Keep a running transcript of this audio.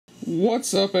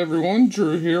What's up everyone,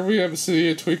 Drew here. We have a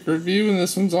Cydia tweak review and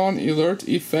this one's on Alert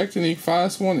Effect, and you can find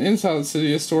this one inside the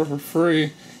Cydia store for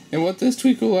free. And what this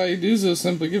tweak will allow you to do is it'll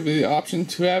simply give you the option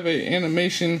to have an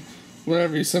animation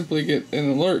whenever you simply get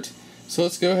an alert. So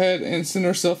let's go ahead and send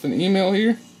ourselves an email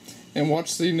here and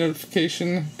watch the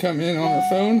notification come in on our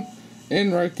phone.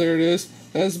 And right there it is.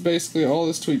 That's basically all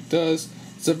this tweak does.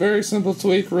 It's a very simple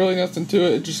tweak, really nothing to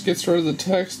it. It just gets rid of the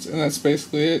text and that's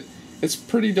basically it. It's a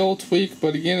pretty dull tweak,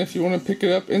 but again, if you want to pick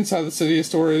it up inside the Cydia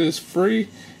store, it is free.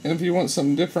 And if you want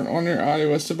something different on your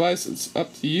iOS device, it's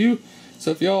up to you.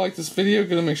 So if y'all like this video,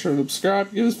 go to make sure to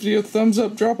subscribe, give this video a thumbs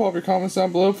up, drop all of your comments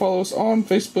down below, follow us on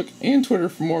Facebook and Twitter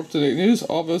for more up-to-date news.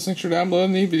 All those links are down below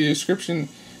in the video description.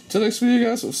 Till next video,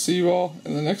 guys, we'll see you all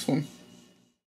in the next one.